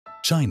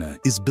China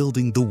is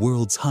building the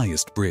world's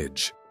highest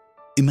bridge.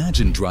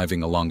 Imagine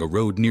driving along a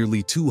road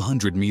nearly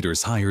 200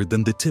 meters higher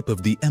than the tip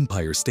of the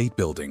Empire State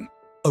Building.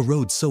 A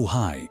road so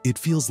high, it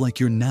feels like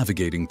you're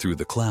navigating through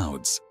the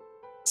clouds.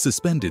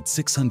 Suspended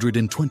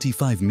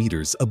 625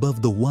 meters above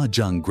the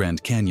Huajian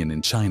Grand Canyon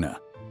in China,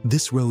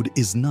 this road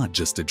is not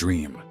just a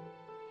dream.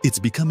 It's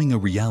becoming a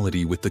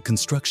reality with the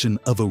construction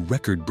of a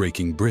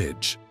record-breaking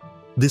bridge.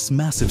 This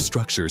massive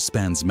structure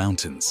spans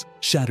mountains,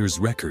 shatters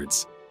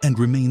records, and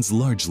remains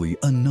largely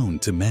unknown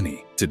to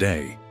many.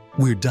 Today,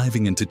 we're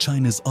diving into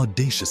China's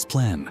audacious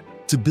plan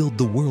to build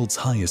the world's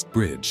highest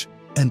bridge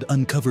and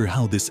uncover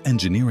how this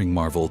engineering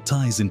marvel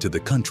ties into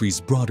the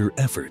country's broader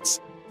efforts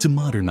to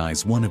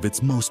modernize one of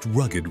its most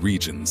rugged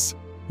regions.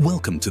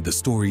 Welcome to the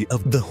story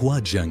of the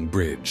Huajian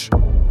Bridge.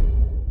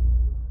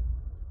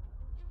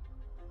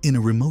 In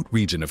a remote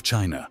region of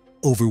China,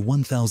 over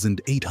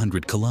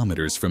 1,800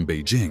 kilometers from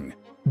Beijing,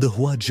 the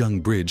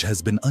Huajian Bridge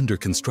has been under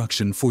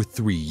construction for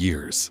 3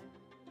 years.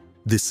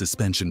 This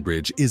suspension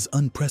bridge is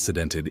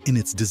unprecedented in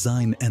its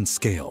design and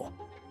scale.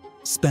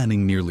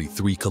 Spanning nearly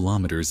 3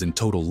 kilometers in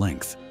total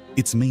length,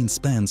 its main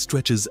span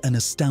stretches an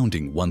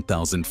astounding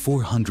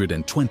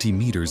 1,420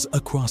 meters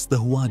across the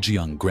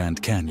Huajian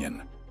Grand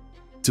Canyon.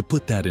 To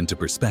put that into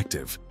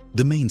perspective,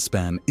 the main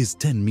span is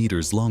 10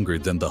 meters longer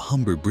than the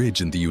Humber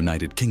Bridge in the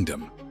United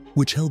Kingdom,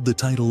 which held the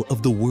title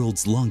of the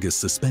world's longest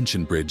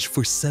suspension bridge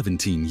for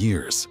 17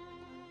 years.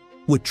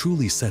 What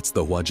truly sets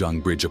the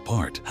Huajian Bridge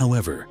apart,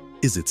 however,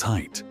 is its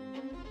height.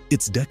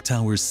 Its deck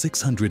towers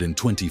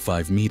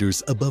 625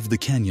 meters above the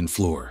canyon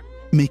floor,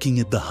 making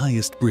it the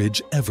highest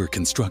bridge ever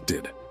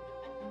constructed.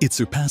 It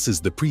surpasses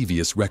the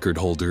previous record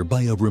holder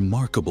by a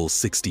remarkable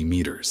 60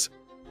 meters.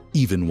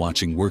 Even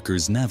watching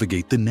workers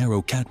navigate the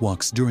narrow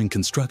catwalks during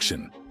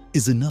construction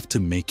is enough to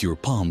make your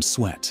palms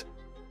sweat.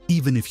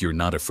 Even if you're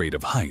not afraid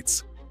of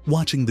heights,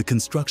 watching the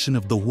construction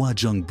of the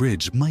Huajian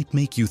Bridge might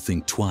make you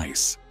think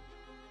twice.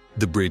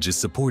 The bridge is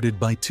supported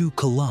by 2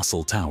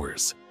 colossal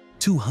towers,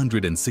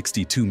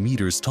 262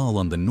 meters tall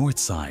on the north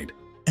side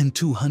and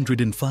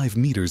 205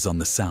 meters on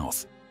the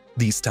south.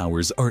 These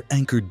towers are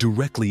anchored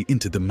directly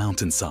into the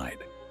mountainside,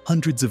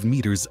 hundreds of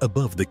meters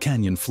above the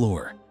canyon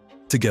floor.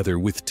 Together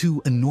with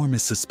 2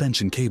 enormous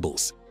suspension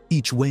cables,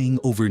 each weighing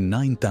over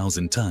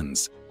 9,000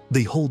 tons,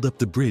 they hold up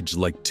the bridge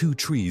like 2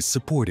 trees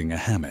supporting a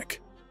hammock.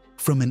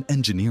 From an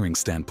engineering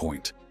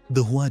standpoint,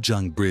 the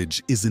Huajian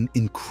Bridge is an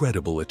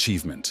incredible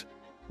achievement.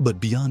 But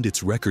beyond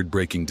its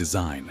record-breaking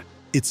design,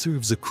 it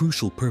serves a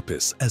crucial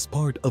purpose as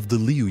part of the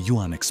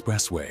Liuyuan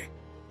Expressway.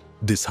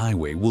 This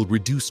highway will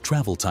reduce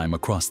travel time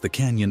across the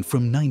canyon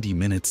from 90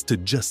 minutes to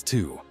just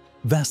 2,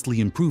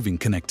 vastly improving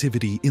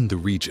connectivity in the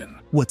region.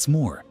 What's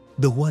more,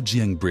 the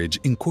Huajian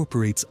Bridge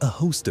incorporates a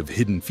host of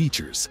hidden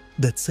features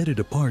that set it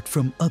apart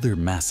from other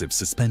massive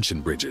suspension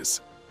bridges.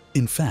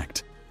 In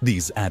fact,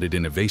 these added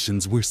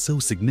innovations were so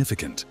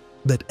significant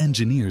that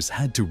engineers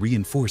had to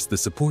reinforce the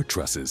support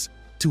trusses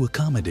to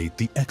accommodate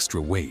the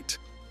extra weight.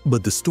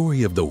 But the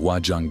story of the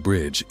Huajian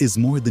Bridge is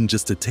more than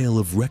just a tale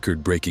of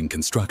record-breaking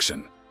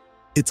construction.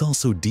 It's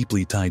also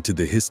deeply tied to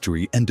the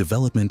history and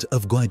development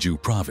of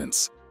Guizhou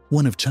Province,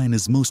 one of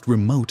China's most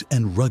remote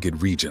and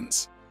rugged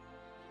regions.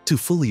 To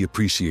fully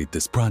appreciate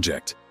this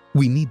project,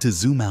 we need to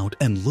zoom out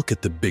and look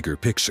at the bigger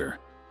picture.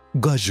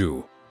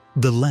 Guizhou,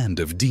 the land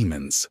of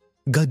demons.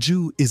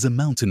 Guizhou is a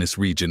mountainous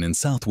region in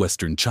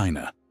southwestern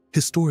China,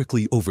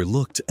 historically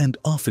overlooked and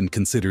often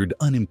considered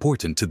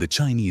unimportant to the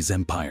Chinese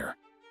Empire.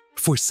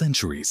 For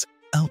centuries,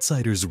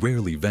 outsiders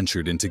rarely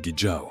ventured into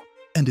Guizhou,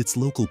 and its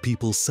local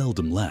people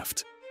seldom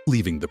left,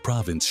 leaving the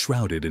province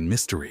shrouded in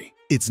mystery.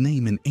 Its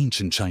name in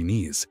ancient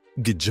Chinese,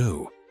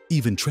 Guizhou,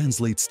 even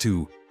translates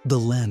to the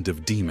land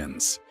of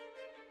demons.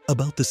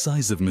 About the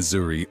size of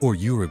Missouri or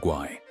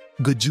Uruguay,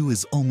 Guizhou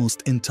is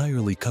almost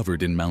entirely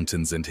covered in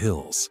mountains and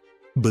hills.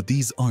 But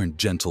these aren't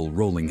gentle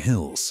rolling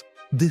hills.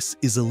 This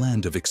is a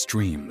land of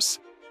extremes.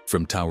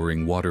 From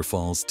towering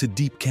waterfalls to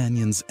deep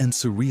canyons and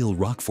surreal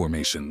rock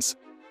formations,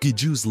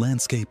 Guizhou's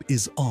landscape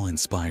is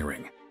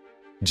awe-inspiring.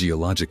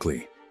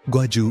 Geologically,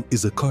 Guizhou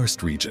is a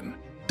karst region,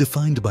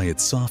 defined by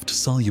its soft,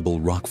 soluble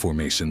rock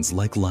formations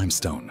like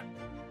limestone.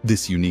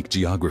 This unique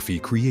geography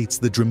creates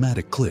the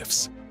dramatic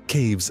cliffs,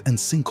 caves, and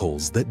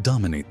sinkholes that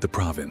dominate the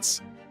province.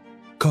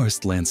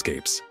 Karst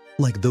landscapes,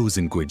 like those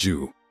in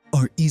Guizhou,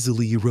 are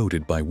easily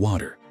eroded by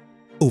water.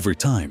 Over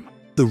time,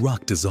 the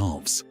rock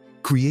dissolves,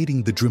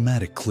 creating the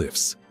dramatic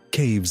cliffs,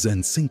 caves,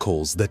 and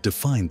sinkholes that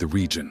define the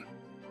region.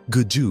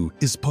 Guizhou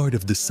is part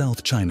of the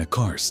South China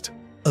Karst,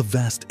 a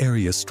vast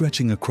area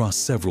stretching across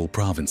several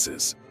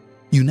provinces.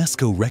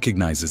 UNESCO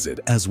recognizes it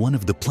as one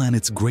of the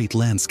planet's great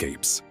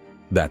landscapes.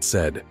 That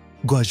said,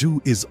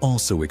 Guizhou is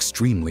also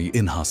extremely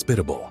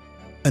inhospitable.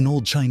 An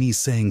old Chinese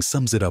saying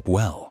sums it up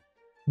well.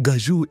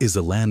 Guizhou is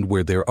a land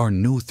where there are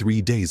no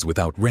 3 days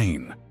without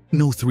rain,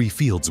 no 3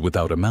 fields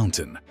without a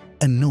mountain,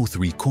 and no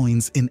 3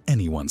 coins in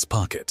anyone's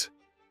pocket.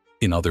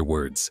 In other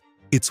words,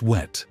 it's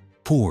wet,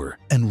 poor,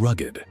 and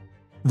rugged.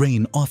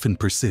 Rain often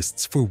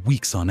persists for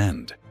weeks on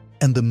end,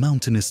 and the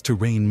mountainous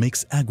terrain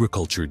makes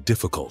agriculture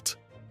difficult.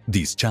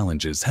 These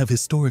challenges have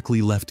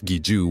historically left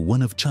Guizhou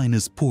one of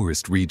China's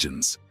poorest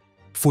regions.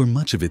 For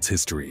much of its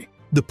history,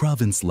 the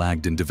province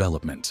lagged in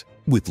development,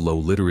 with low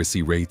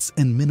literacy rates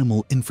and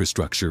minimal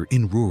infrastructure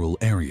in rural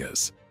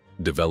areas.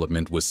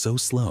 Development was so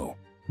slow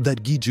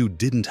that Guizhou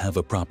didn't have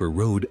a proper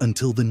road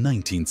until the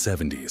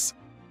 1970s.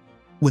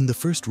 When the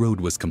first road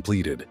was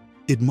completed,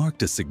 it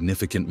marked a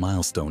significant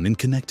milestone in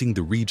connecting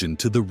the region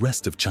to the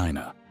rest of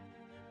China.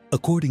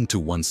 According to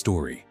one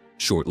story,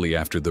 shortly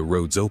after the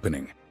road's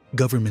opening,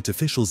 government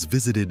officials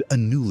visited a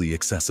newly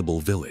accessible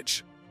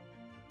village.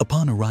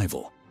 Upon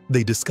arrival,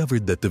 they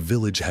discovered that the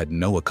village had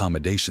no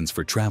accommodations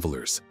for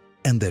travelers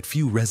and that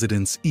few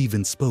residents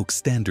even spoke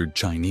standard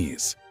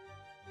Chinese.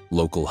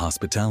 Local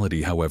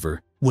hospitality,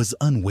 however, was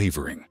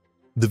unwavering.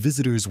 The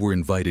visitors were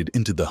invited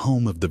into the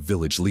home of the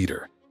village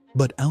leader,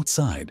 but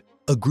outside,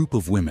 a group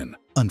of women,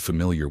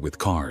 unfamiliar with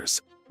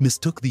cars,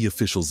 mistook the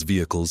officials'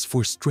 vehicles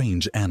for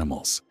strange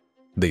animals.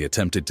 They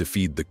attempted to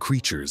feed the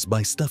creatures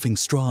by stuffing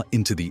straw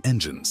into the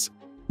engines.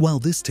 While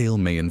this tale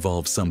may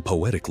involve some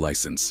poetic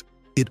license,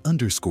 it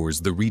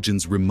underscores the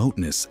region's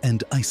remoteness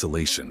and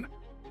isolation.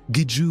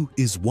 Guizhou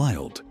is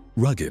wild,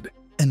 rugged,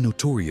 and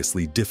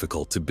notoriously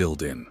difficult to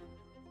build in.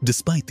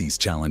 Despite these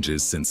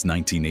challenges since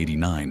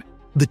 1989,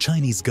 the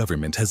Chinese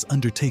government has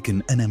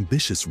undertaken an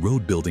ambitious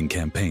road-building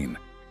campaign,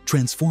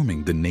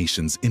 transforming the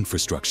nation's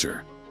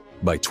infrastructure.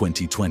 By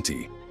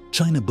 2020,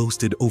 China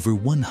boasted over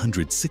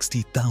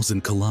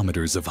 160,000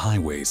 kilometers of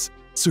highways,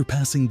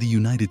 surpassing the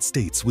United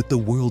States with the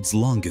world's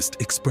longest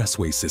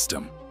expressway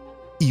system.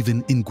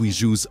 Even in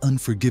Guizhou's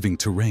unforgiving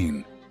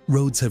terrain,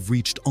 roads have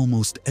reached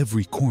almost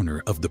every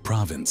corner of the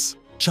province.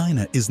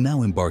 China is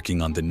now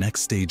embarking on the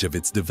next stage of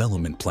its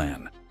development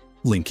plan,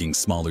 linking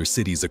smaller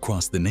cities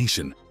across the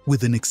nation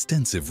with an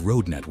extensive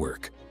road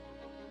network.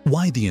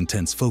 Why the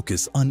intense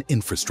focus on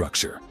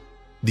infrastructure?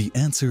 The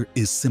answer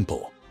is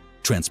simple.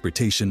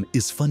 Transportation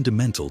is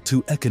fundamental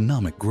to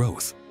economic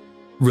growth.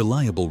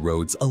 Reliable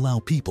roads allow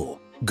people,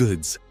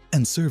 goods,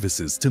 and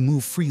services to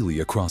move freely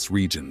across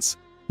regions,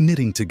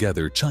 knitting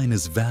together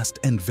China's vast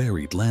and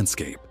varied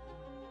landscape.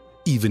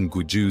 Even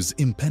Guizhou's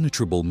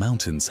impenetrable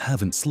mountains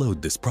haven't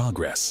slowed this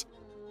progress.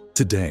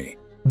 Today,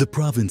 the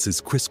province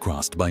is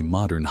crisscrossed by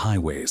modern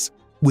highways,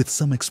 with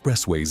some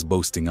expressways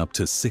boasting up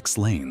to 6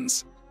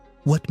 lanes.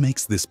 What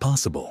makes this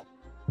possible?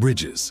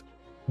 Bridges.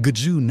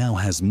 Guizhou now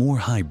has more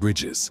high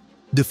bridges,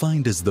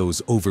 defined as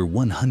those over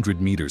 100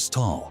 meters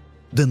tall,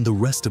 than the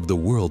rest of the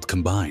world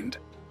combined.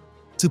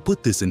 To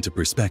put this into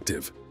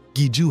perspective,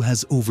 Guizhou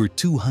has over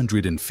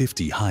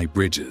 250 high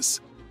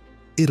bridges.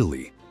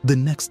 Italy, the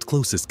next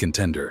closest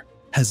contender,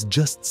 has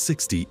just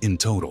 60 in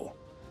total.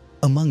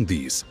 Among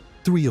these,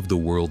 3 of the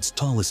world's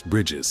tallest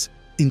bridges,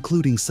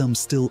 including some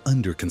still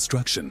under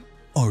construction,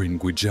 are in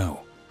Guizhou.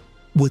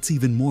 What's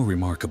even more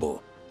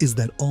remarkable is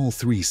that all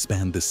 3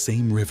 span the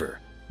same river,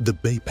 the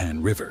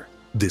Beipan River.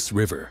 This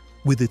river,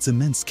 with its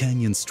immense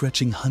canyon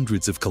stretching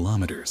hundreds of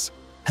kilometers,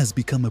 has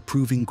become a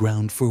proving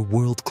ground for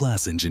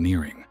world-class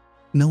engineering.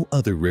 No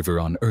other river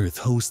on Earth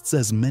hosts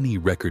as many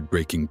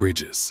record-breaking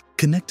bridges.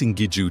 Connecting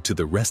Guizhou to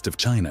the rest of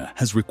China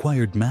has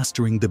required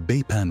mastering the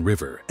Beipan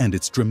River and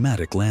its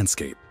dramatic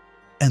landscape,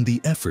 and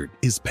the effort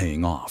is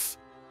paying off.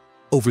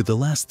 Over the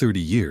last 30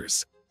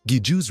 years,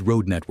 Guizhou's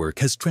road network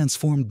has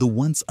transformed the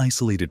once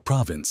isolated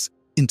province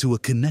into a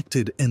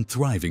connected and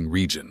thriving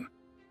region.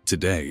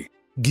 Today,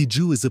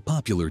 Guizhou is a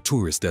popular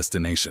tourist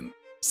destination,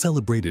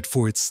 celebrated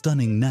for its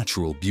stunning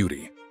natural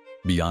beauty.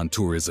 Beyond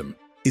tourism,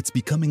 it's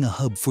becoming a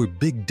hub for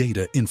big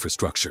data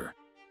infrastructure.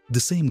 The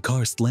same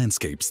karst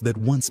landscapes that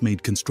once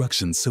made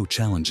construction so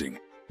challenging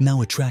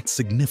now attract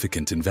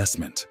significant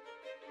investment.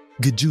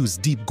 Guizhou's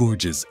deep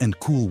gorges and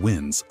cool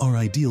winds are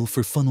ideal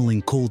for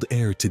funneling cold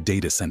air to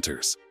data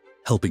centers,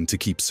 helping to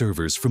keep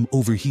servers from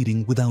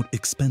overheating without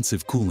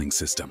expensive cooling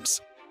systems.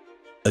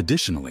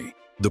 Additionally,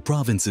 the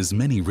province's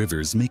many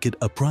rivers make it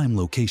a prime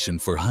location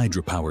for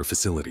hydropower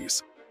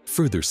facilities,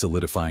 further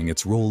solidifying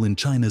its role in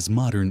China's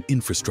modern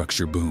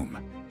infrastructure boom.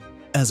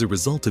 As a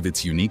result of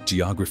its unique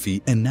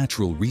geography and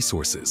natural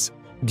resources,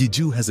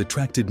 Guizhou has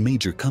attracted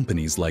major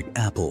companies like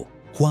Apple,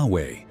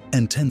 Huawei,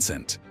 and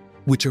Tencent,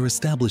 which are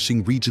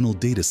establishing regional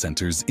data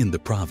centers in the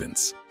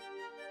province.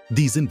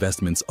 These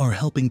investments are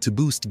helping to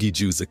boost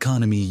Guizhou's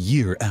economy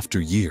year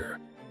after year.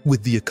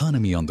 With the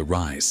economy on the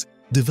rise,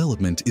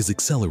 development is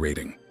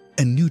accelerating,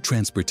 and new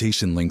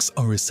transportation links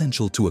are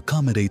essential to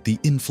accommodate the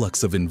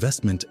influx of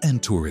investment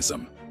and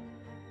tourism.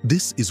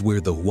 This is where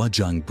the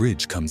Huajian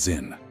Bridge comes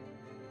in.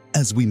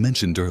 As we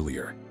mentioned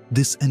earlier,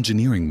 this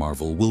engineering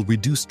marvel will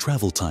reduce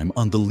travel time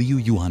on the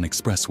Liuyuan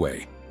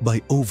Expressway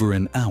by over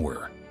an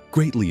hour,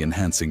 greatly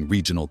enhancing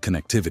regional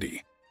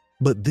connectivity.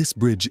 But this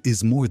bridge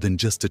is more than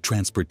just a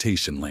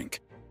transportation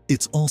link.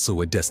 It's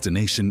also a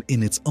destination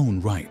in its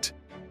own right,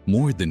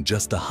 more than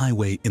just a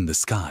highway in the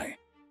sky.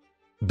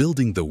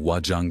 Building the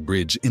Huajian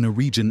Bridge in a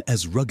region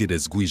as rugged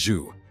as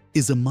Guizhou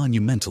is a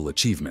monumental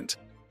achievement,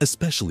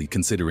 especially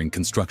considering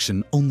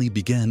construction only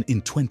began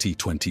in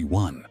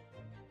 2021.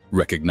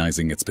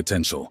 Recognizing its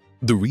potential,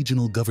 the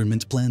regional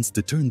government plans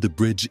to turn the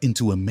bridge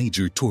into a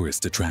major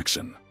tourist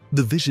attraction.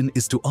 The vision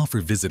is to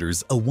offer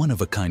visitors a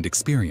one-of-a-kind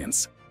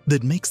experience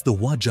that makes the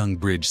Huajian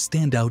Bridge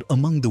stand out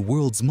among the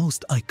world's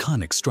most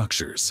iconic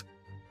structures.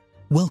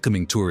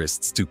 Welcoming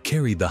tourists to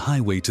carry the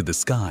highway to the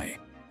sky,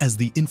 as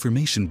the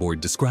information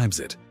board describes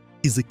it,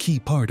 is a key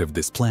part of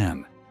this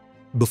plan.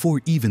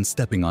 Before even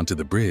stepping onto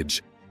the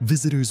bridge,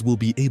 visitors will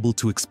be able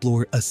to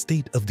explore a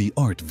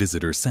state-of-the-art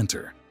visitor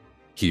center.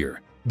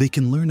 Here, they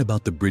can learn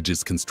about the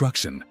bridge's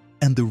construction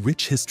and the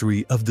rich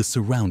history of the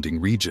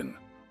surrounding region.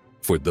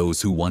 For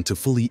those who want to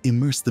fully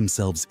immerse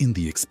themselves in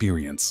the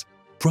experience,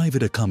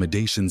 private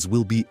accommodations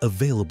will be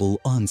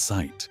available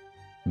on-site.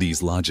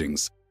 These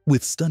lodgings,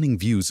 with stunning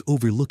views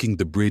overlooking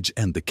the bridge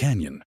and the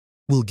canyon,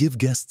 will give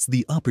guests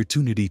the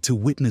opportunity to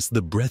witness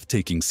the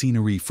breathtaking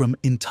scenery from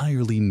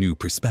entirely new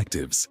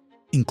perspectives,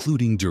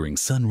 including during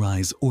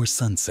sunrise or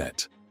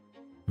sunset.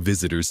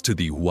 Visitors to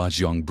the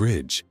Huajian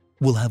Bridge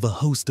will have a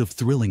host of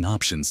thrilling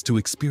options to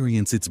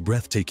experience its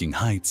breathtaking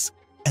heights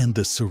and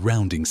the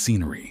surrounding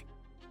scenery.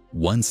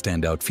 One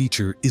standout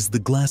feature is the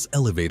glass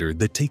elevator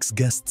that takes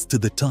guests to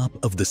the top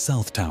of the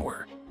South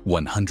Tower,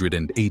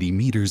 180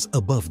 meters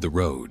above the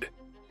road.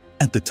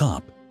 At the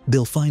top,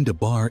 they'll find a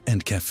bar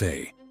and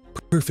cafe,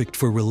 perfect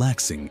for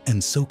relaxing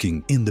and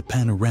soaking in the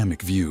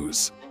panoramic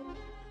views.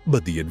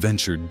 But the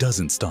adventure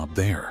doesn't stop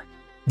there.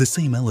 The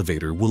same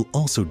elevator will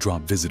also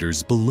drop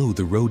visitors below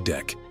the road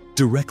deck,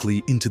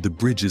 directly into the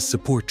bridge's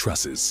support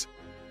trusses.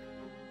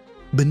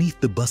 Beneath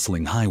the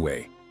bustling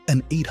highway,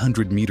 an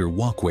 800-meter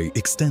walkway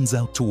extends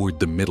out toward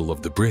the middle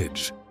of the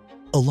bridge.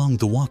 Along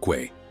the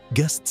walkway,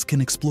 guests can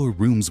explore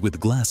rooms with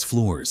glass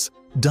floors,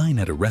 dine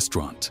at a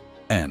restaurant,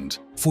 and,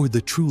 for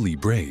the truly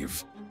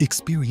brave,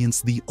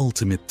 experience the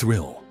ultimate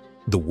thrill,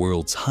 the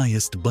world's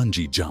highest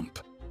bungee jump.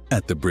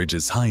 At the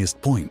bridge's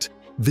highest point,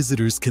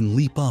 visitors can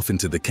leap off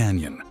into the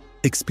canyon,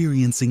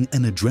 experiencing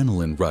an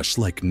adrenaline rush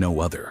like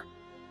no other.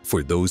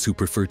 For those who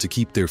prefer to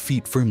keep their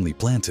feet firmly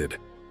planted,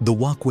 the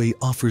walkway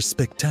offers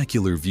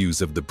spectacular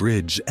views of the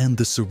bridge and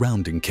the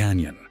surrounding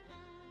canyon.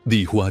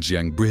 The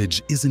Huajian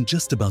Bridge isn't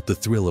just about the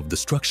thrill of the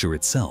structure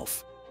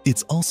itself,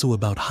 it's also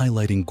about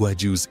highlighting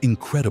Gwaiju's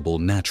incredible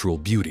natural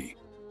beauty.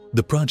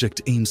 The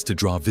project aims to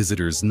draw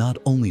visitors not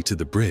only to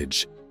the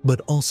bridge,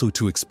 but also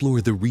to explore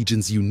the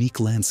region's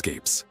unique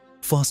landscapes,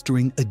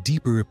 fostering a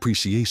deeper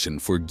appreciation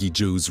for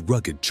Gwaiju's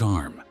rugged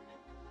charm.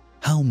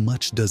 How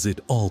much does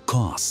it all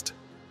cost?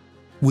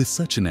 With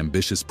such an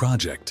ambitious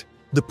project,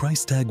 the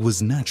price tag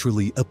was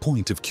naturally a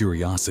point of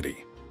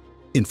curiosity.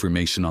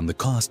 Information on the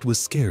cost was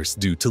scarce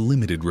due to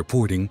limited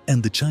reporting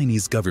and the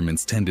Chinese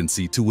government's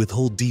tendency to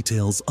withhold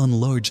details on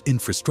large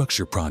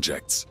infrastructure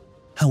projects.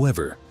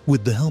 However,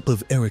 with the help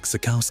of Eric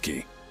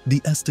Sikowski,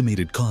 the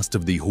estimated cost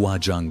of the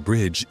Huajian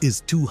Bridge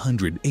is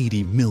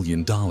 $280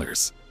 million.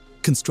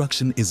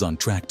 Construction is on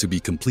track to be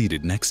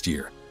completed next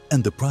year,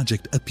 and the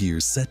project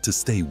appears set to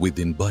stay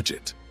within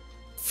budget.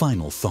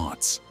 Final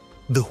thoughts.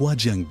 The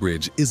Huajian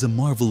Bridge is a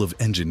marvel of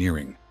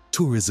engineering,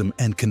 tourism,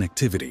 and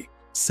connectivity,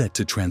 set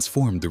to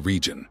transform the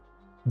region.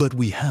 But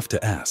we have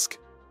to ask,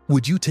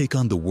 would you take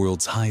on the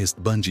world's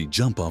highest bungee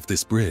jump off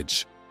this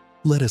bridge?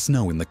 Let us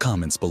know in the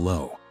comments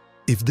below.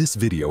 If this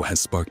video has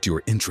sparked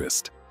your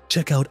interest,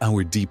 check out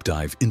our deep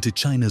dive into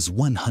China's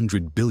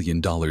 $100 billion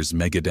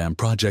megadam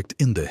project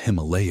in the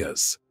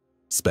Himalayas.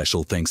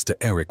 Special thanks to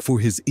Eric for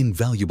his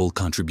invaluable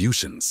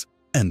contributions,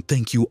 and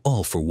thank you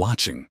all for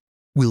watching.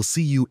 We'll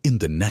see you in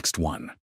the next one.